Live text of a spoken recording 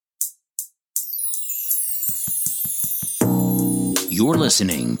You're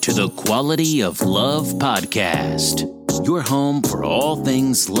listening to the Quality of Love podcast, your home for all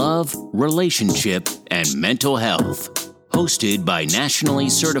things love, relationship, and mental health. Hosted by nationally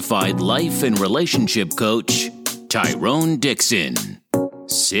certified life and relationship coach, Tyrone Dixon.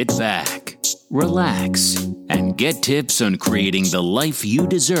 Sit back, relax, and get tips on creating the life you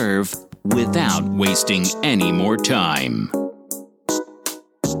deserve without wasting any more time.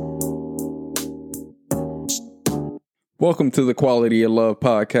 Welcome to the Quality of Love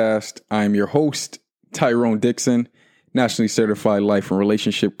podcast. I'm your host, Tyrone Dixon, nationally certified life and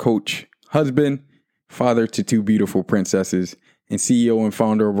relationship coach, husband, father to two beautiful princesses, and CEO and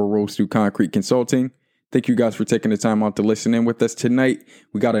founder of A Rose Through Concrete Consulting. Thank you guys for taking the time out to listen in with us tonight.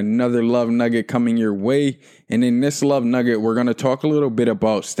 We got another love nugget coming your way. And in this love nugget, we're going to talk a little bit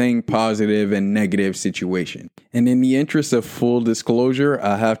about staying positive in negative situations. And in the interest of full disclosure,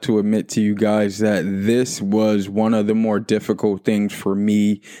 I have to admit to you guys that this was one of the more difficult things for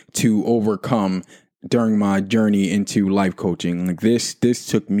me to overcome during my journey into life coaching. Like this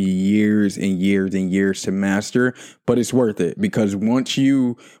took me years and years and years to master, but it's worth it because once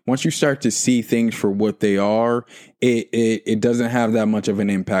you start to see things for what they are, it doesn't have that much of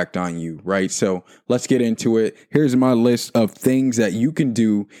an impact on you, right? So let's get into it. Here's my list of things that you can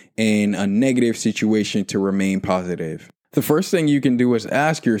do in a negative situation to remain positive. The first thing you can do is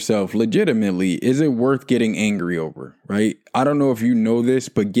ask yourself legitimately, is it worth getting angry over, right? I don't know if you know this,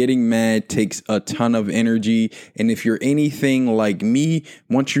 but getting mad takes a ton of energy. And if you're anything like me,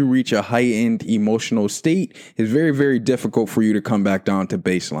 once you reach a heightened emotional state, it's very, very difficult for you to come back down to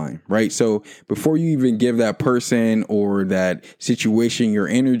baseline, right? So before you even give that person or that situation your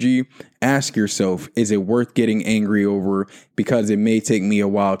energy, ask yourself, is it worth getting angry over? Because it may take me a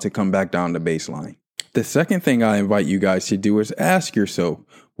while to come back down to baseline. The second thing I invite you guys to do is ask yourself,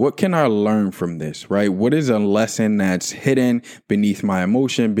 what can I learn from this, right? What is a lesson that's hidden beneath my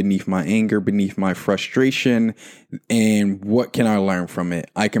emotion, beneath my anger, beneath my frustration, and what can I learn from it?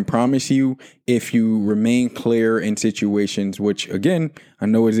 I can promise you, if you remain clear in situations, which again, I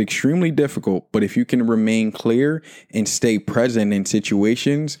know is extremely difficult, but if you can remain clear and stay present in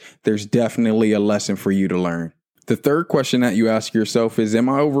situations, there's definitely a lesson for you to learn. The third question that you ask yourself is, am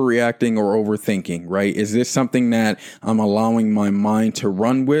I overreacting or overthinking, right? Is this something that I'm allowing my mind to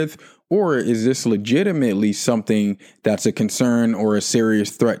run with, or is this legitimately something that's a concern or a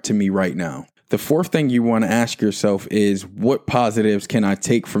serious threat to me right now? The fourth thing you want to ask yourself is, what positives can I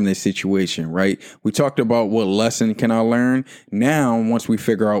take from this situation, right? We talked about what lesson can I learn. Now, once we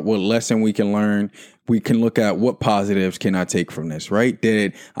figure out what lesson we can learn, we can look at what positives can I take from this, right?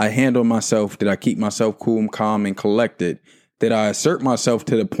 Did I handle myself? Did I keep myself cool, calm, and collected? Did I assert myself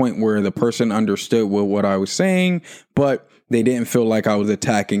to the point where the person understood what I was saying, but they didn't feel like I was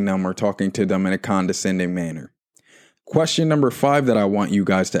attacking them or talking to them in a condescending manner? Question number 5 that I want you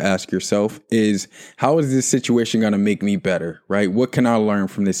guys to ask yourself is, how is this situation going to make me better, right? What can I learn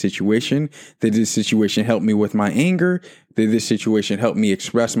from this situation? Did this situation help me with my anger? Did this situation help me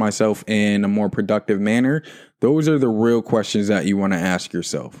express myself in a more productive manner? Those are the real questions that you want to ask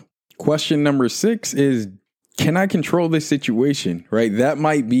yourself. Question number 6 is, can I control this situation, right? That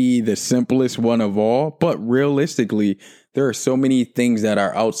might be the simplest one of all, but realistically, there are so many things that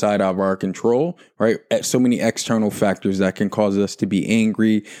are outside of our control, right? So many external factors that can cause us to be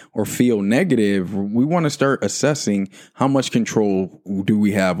angry or feel negative. We want to start assessing how much control do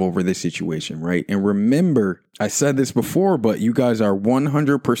we have over this situation, right? And remember, I said this before, but you guys are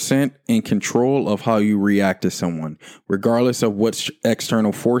 100% in control of how you react to someone, regardless of what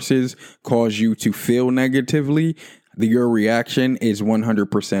external forces cause you to feel negatively. Your reaction is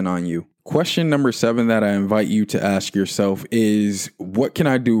 100% on you. Question number 7 that I invite you to ask yourself is, what can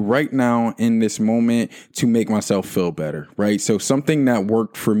I do right now in this moment to make myself feel better, right? So something that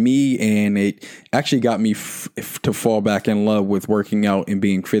worked for me, and it actually got me to fall back in love with working out and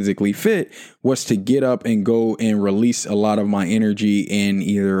being physically fit, was to get up and go and release a lot of my energy in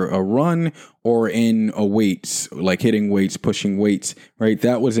either a run or in a weights, like hitting weights, pushing weights, right?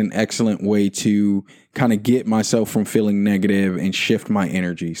 That was an excellent way to kind of get myself from feeling negative and shift my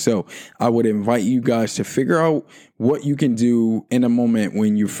energy. So I would invite you guys to figure out what you can do in a moment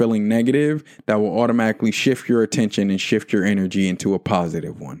when you're feeling negative that will automatically shift your attention and shift your energy into a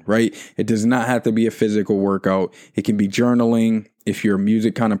positive one, right? It does not have to be a physical workout. It can be journaling. If you're a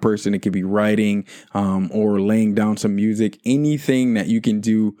music kind of person, it could be writing or laying down some music. Anything that you can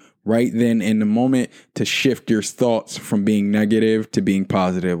do right then in the moment to shift your thoughts from being negative to being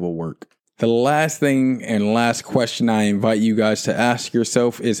positive will work. The last thing and last question I invite you guys to ask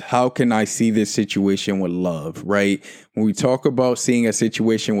yourself is, how can I see this situation with love, right? When we talk about seeing a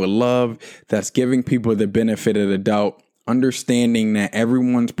situation with love, that's giving people the benefit of the doubt. Understanding that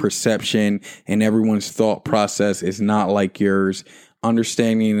everyone's perception and everyone's thought process is not like yours.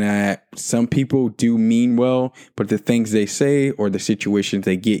 Understanding that some people do mean well, but the things they say or the situations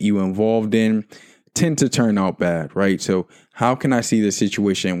they get you involved in tend to turn out bad, right? So how can I see the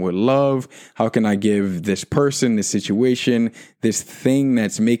situation with love? How can I give this person, this situation, this thing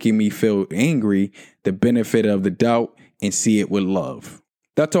that's making me feel angry, the benefit of the doubt and see it with love?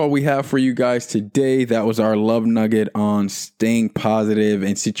 That's all we have for you guys today. That was our love nugget on staying positive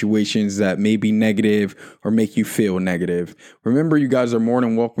in situations that may be negative or make you feel negative. Remember, you guys are more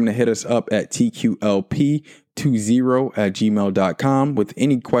than welcome to hit us up at tqlp20@gmail.com with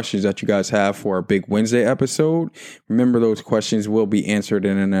any questions that you guys have for our Big Wednesday episode. Remember, those questions will be answered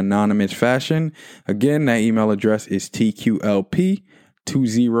in an anonymous fashion. Again, that email address is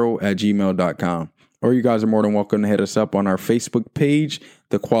tqlp20@gmail.com. Or you guys are more than welcome to hit us up on our Facebook page,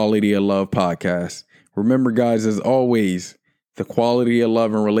 The Quality of Love Podcast. Remember, guys, as always, the quality of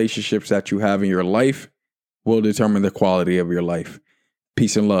love and relationships that you have in your life will determine the quality of your life.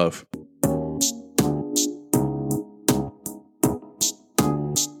 Peace and love.